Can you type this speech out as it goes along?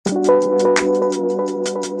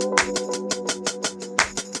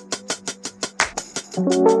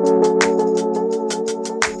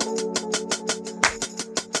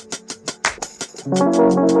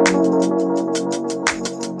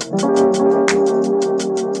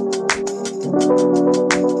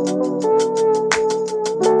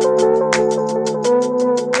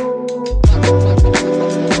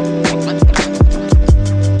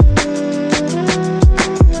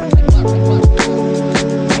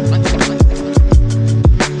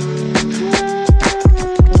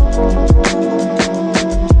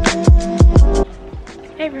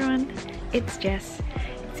Jess.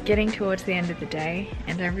 It's getting towards the end of the day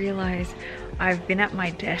and I realize I've been at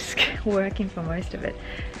my desk working for most of it.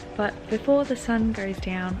 But before the sun goes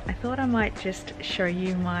down, I thought I might just show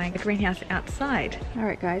you my greenhouse outside.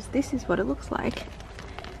 Alright guys, this is what it looks like.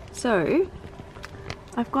 So,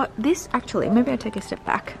 I've got this, actually, maybe I'll take a step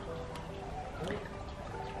back.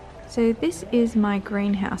 So this is my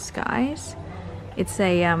greenhouse, guys. It's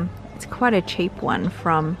quite a cheap one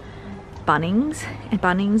from Bunnings. And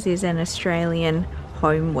Bunnings is an Australian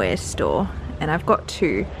homeware store. And I've got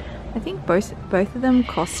two. I think both of them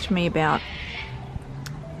cost me about,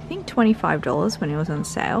 I think $25 when it was on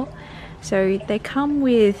sale. So they come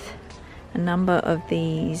with a number of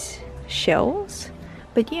these shelves.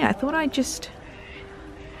 But yeah, I thought I'd just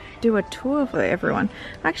do a tour for everyone.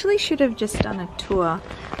 I actually should have just done a tour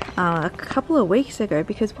a couple of weeks ago,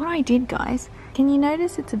 because what I did, guys, can you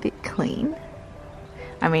notice it's a bit clean?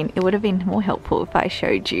 I mean, it would have been more helpful if I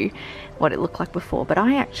showed you what it looked like before, but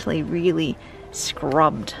I actually really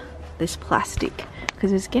scrubbed this plastic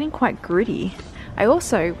because it was getting quite gritty. I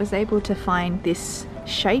also was able to find this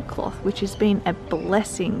shade cloth, which has been a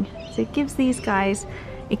blessing. So it gives these guys,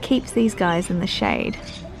 it keeps these guys in the shade.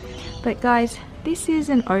 But guys, this is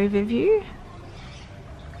an overview.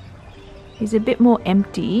 It's a bit more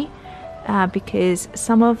empty because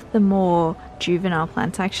some of the more juvenile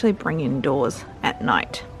plants I actually bring indoors at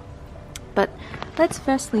night. But let's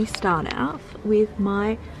firstly start out with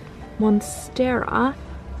my Monstera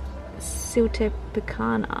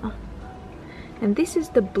siltepecana. And this is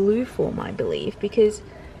the blue form, I believe, because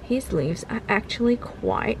his leaves are actually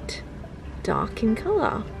quite dark in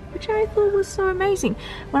colour, which I thought was so amazing.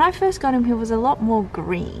 When I first got him, he was a lot more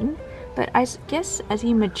green, but I guess as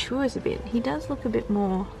he matures a bit, he does look a bit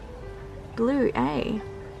more blue, eh?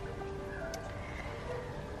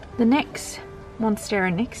 The next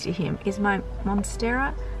Monstera next to him is my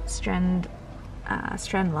Monstera strandlana.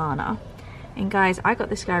 And guys, I got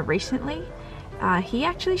this guy recently. He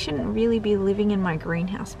actually shouldn't really be living in my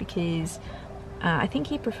greenhouse because I think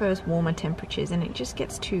he prefers warmer temperatures and it just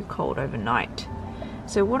gets too cold overnight.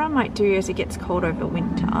 So what I might do as it gets cold over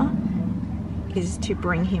winter is to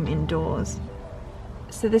bring him indoors.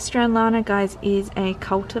 So the strandlana, guys, is a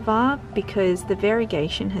cultivar because the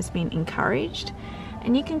variegation has been encouraged,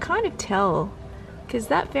 and you can kind of tell because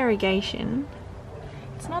that variegation,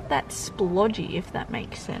 it's not that splodgy, if that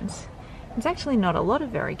makes sense. It's actually not a lot of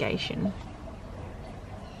variegation,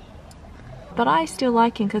 but I still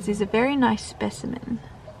like him because he's a very nice specimen.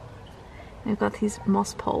 We've got his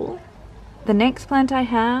moss pole. The next plant I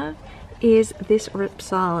have is this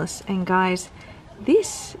Ripsalis, and guys,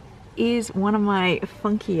 this is one of my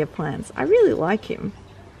funkier plants. I really like him.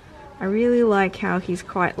 I really like how he's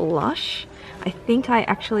quite lush. I think I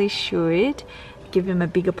actually should give him a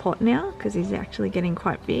bigger pot now because he's actually getting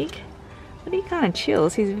quite big. But he kind of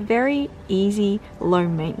chills. He's a very easy, low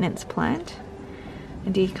maintenance plant.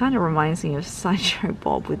 And he kind of reminds me of Sideshow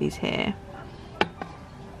Bob with his hair.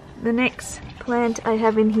 The next plant I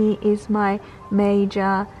have in here is my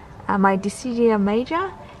major, my Decidia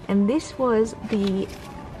major. And this was the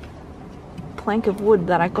plank of wood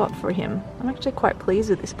that I got for him. I'm actually quite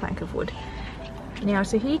pleased with this plank of wood. Now,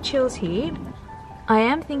 so he chills here. I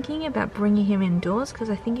am thinking about bringing him indoors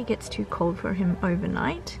because I think it gets too cold for him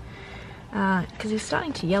overnight. Because he's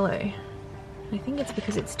starting to yellow. I think it's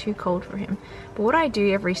because it's too cold for him. But what I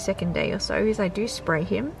do every second day or so is I do spray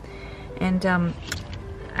him. And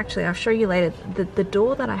actually, I'll show you later. The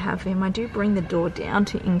door that I have for him, I do bring the door down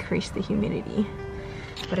to increase the humidity.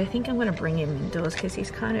 But I think I'm going to bring him indoors because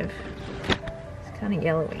he's kind of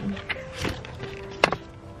yellowing.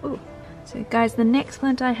 Ooh. So guys, the next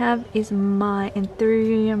plant I have is my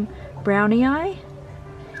Anthurium brownii.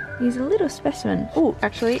 He's a little specimen. Oh,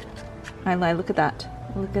 actually, I lie. Look at that.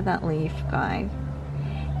 Look at that leaf, guys.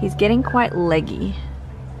 He's getting quite leggy.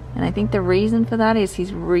 And I think the reason for that is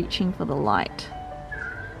he's reaching for the light.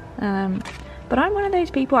 But I'm one of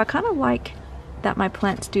those people, I kind of like that my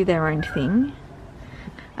plants do their own thing.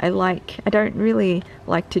 I don't really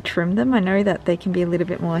like to trim them. I know that they can be a little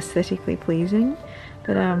bit more aesthetically pleasing.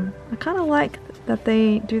 But I kind of like that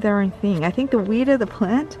they do their own thing. I think the weirder the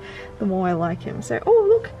plant, the more I like him. So, oh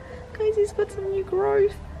look, guys, he's got some new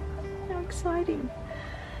growth. How exciting.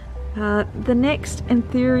 The next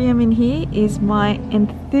Anthurium in here is my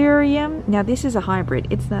Anthurium. Now this is a hybrid.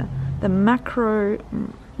 It's the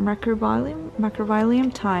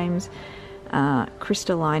Macrobilium times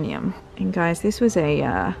Crystallinium. And guys, this was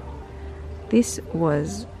a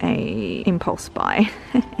impulse buy.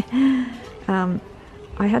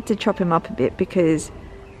 I had to chop him up a bit because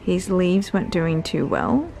his leaves weren't doing too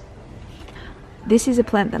well. This is a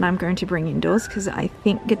plant that I'm going to bring indoors because I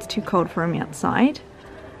think it's too cold for him outside.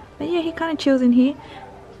 But yeah, he kind of chills in here.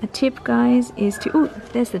 A tip, guys, is to... Oh,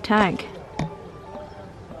 there's the tag.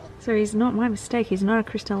 So he's not, my mistake, he's not a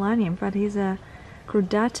crystallium, but he's a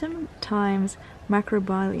crudatum times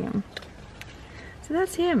macrobialium. So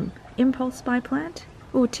that's him. Impulse spy plant.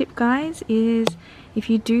 Oh, tip, guys, is if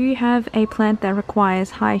you do have a plant that requires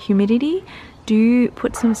high humidity, do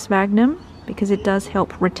put some sphagnum because it does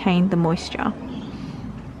help retain the moisture.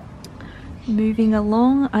 Moving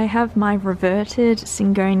along, I have my reverted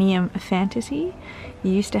Syngonium fantasy. He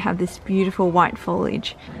used to have this beautiful white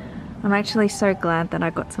foliage. I'm actually so glad that I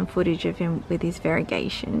got some footage of him with his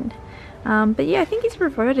variegation. But yeah, I think he's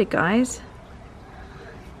reverted, guys.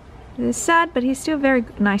 It's sad, but he's still a very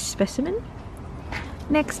nice specimen.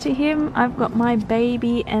 Next to him, I've got my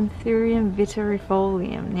baby Anthurium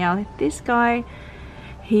vitarifolium. Now, this guy,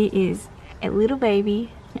 he is a little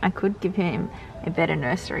baby. I could give him a better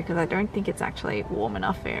nursery because I don't think it's actually warm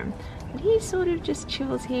enough for him. But he sort of just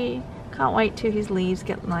chills here. Can't wait till his leaves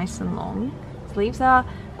get nice and long. His leaves are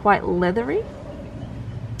quite leathery.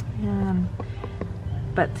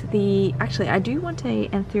 But actually I do want a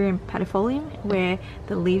Anthurium patifolium where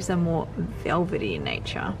the leaves are more velvety in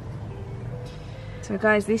nature. So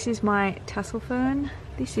guys, this is my tassel fern.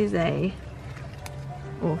 This is a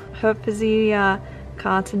Herpesia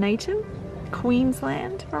cartinatum,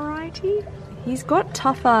 Queensland variety. He's got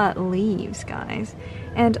tougher leaves, guys,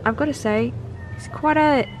 and I've got to say, it's quite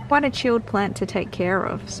a chilled plant to take care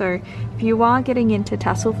of. So if you are getting into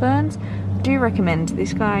tassel ferns, I do recommend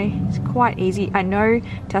this guy. It's quite easy. I know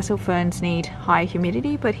tassel ferns need high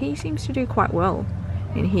humidity, but he seems to do quite well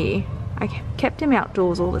in here. I kept him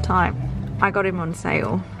outdoors all the time. I got him on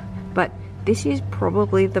sale, but this is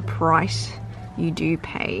probably the price you do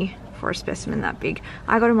pay for a specimen that big.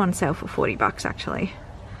 I got him on sale for 40 bucks actually.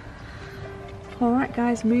 Alright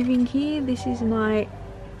guys, moving here, this is my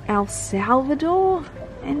El Salvador,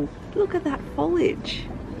 and look at that foliage.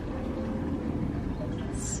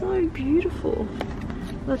 So beautiful.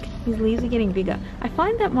 Look, his leaves are getting bigger. I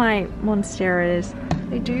find that my monsteras,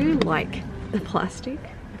 they do like the plastic.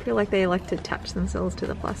 I feel like they like to attach themselves to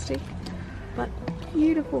the plastic. But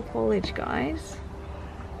beautiful foliage, guys.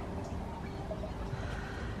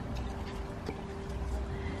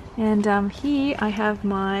 And here I have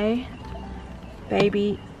my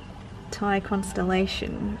baby Thai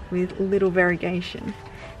constellation with little variegation.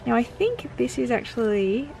 Now I think this is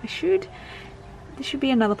actually, this should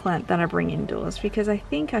be another plant that I bring indoors because I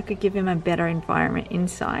think I could give him a better environment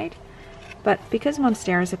inside. But because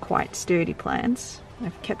monsteras are quite sturdy plants,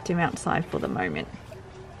 I've kept him outside for the moment.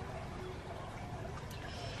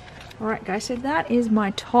 Alright guys, so that is my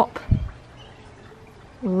top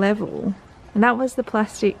level. And that was the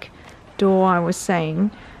plastic door I was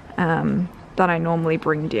saying that I normally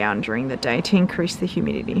bring down during the day to increase the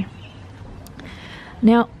humidity.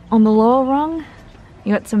 Now on the lower rung,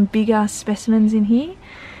 you got some bigger specimens in here.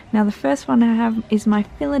 Now the first one I have is my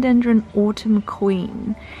Philodendron Autumn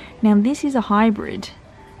Queen. Now this is a hybrid.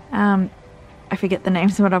 I forget the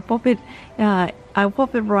names, but I'll pop it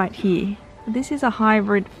right here. This is a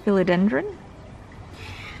hybrid philodendron,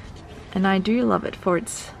 and I do love it for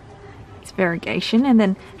its variegation, and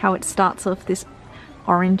then how it starts off this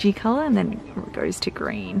orangey color and then it goes to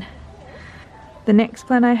green. The next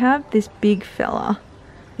plant I have, this big fella.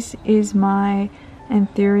 This is my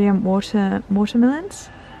Anthurium watermelons,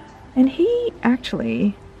 and he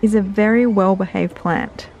actually is a very well behaved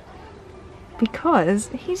plant because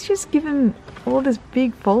he's just given all this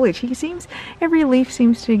big foliage. Every leaf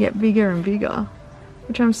seems to get bigger and bigger,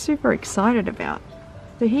 which I'm super excited about.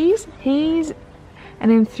 So he's an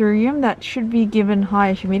Anthurium that should be given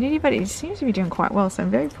higher humidity, but it seems to be doing quite well, so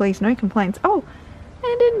I'm very pleased, no complaints. Oh,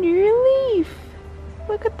 and a new leaf!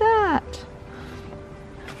 Look at that!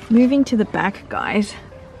 Moving to the back, guys,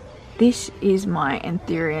 this is my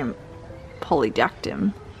Anthurium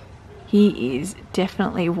polydactym. He is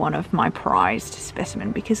definitely one of my prized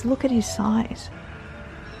specimen because look at his size.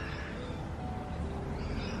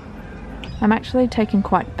 I'm actually taken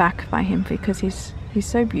quite back by him because he's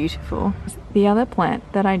so beautiful. The other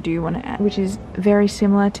plant that I do want to add, which is very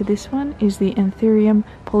similar to this one, is the Anthurium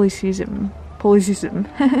polycysum,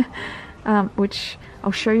 which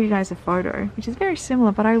I'll show you guys a photo, which is very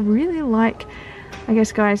similar, but I really like, I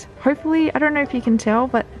guess guys, hopefully, I don't know if you can tell,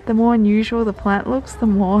 but the more unusual the plant looks, the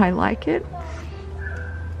more I like it.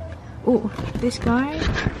 Oh, this guy,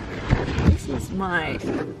 this is my,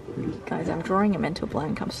 guys, I'm drawing a mental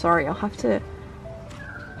blank, I'm sorry, I'll have to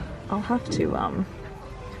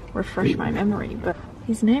refresh my memory, but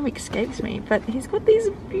his name escapes me, but he's got these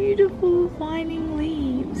beautiful vining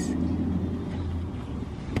leaves.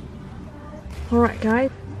 Alright guys,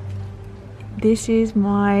 this is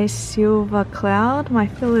my silver cloud, my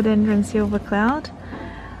philodendron silver cloud.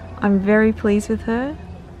 I'm very pleased with her.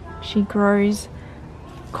 She grows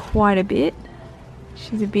quite a bit.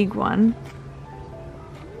 She's a big one.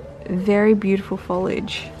 Very beautiful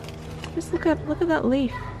foliage. Just look at that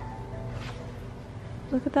leaf.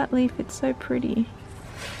 Look at that leaf, it's so pretty.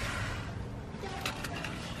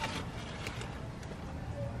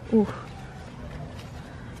 Ooh.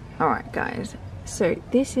 Alright guys, so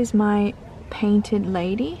this is my painted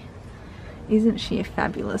lady. Isn't she a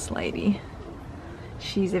fabulous lady?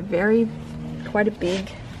 She's quite a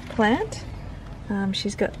big plant.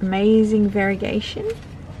 She's got amazing variegation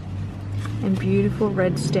and beautiful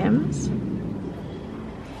red stems.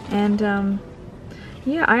 And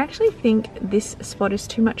yeah, I actually think this spot is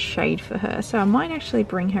too much shade for her, so I might actually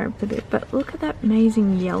bring her up a bit. But look at that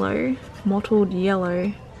amazing yellow, mottled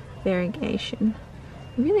yellow variegation.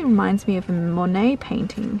 It really reminds me of a Monet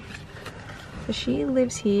painting. So she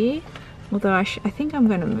lives here, although I think I'm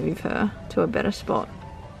going to move her to a better spot.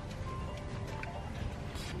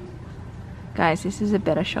 Guys, this is a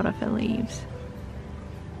better shot of her leaves.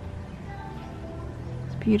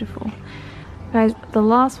 It's beautiful. Guys, the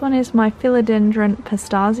last one is my philodendron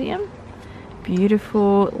pistazium.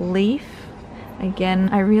 Beautiful leaf. Again,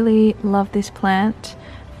 I really love this plant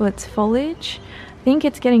for its foliage. I think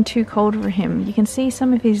it's getting too cold for him. You can see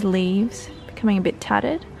some of his leaves becoming a bit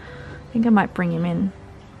tattered. I think I might bring him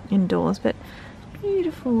indoors, but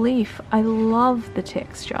beautiful leaf. I love the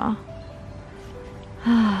texture.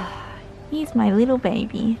 He's my little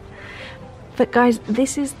baby. But guys,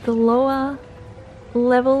 this is the lower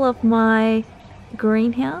level of my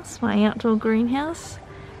greenhouse, my outdoor greenhouse.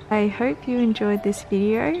 I hope you enjoyed this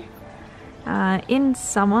video. In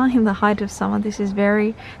summer, in the height of summer, this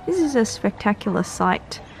is a spectacular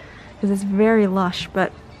sight because it's very lush,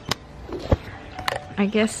 but I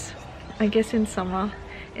guess in summer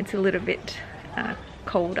it's a little bit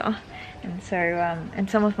colder, and so and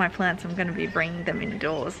some of my plants I'm going to be bringing them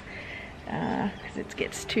indoors because it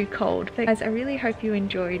gets too cold. But guys, I really hope you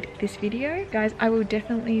enjoyed this video. Guys, I will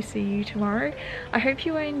definitely see you tomorrow. I hope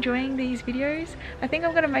you are enjoying these videos. I think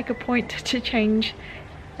I'm going to make a point to change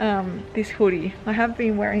this hoodie. I have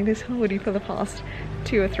been wearing this hoodie for the past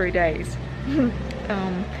 2 or 3 days.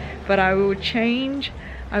 But I will change.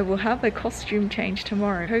 I will have a costume change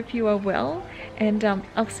tomorrow. Hope you are well, and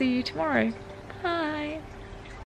I'll see you tomorrow.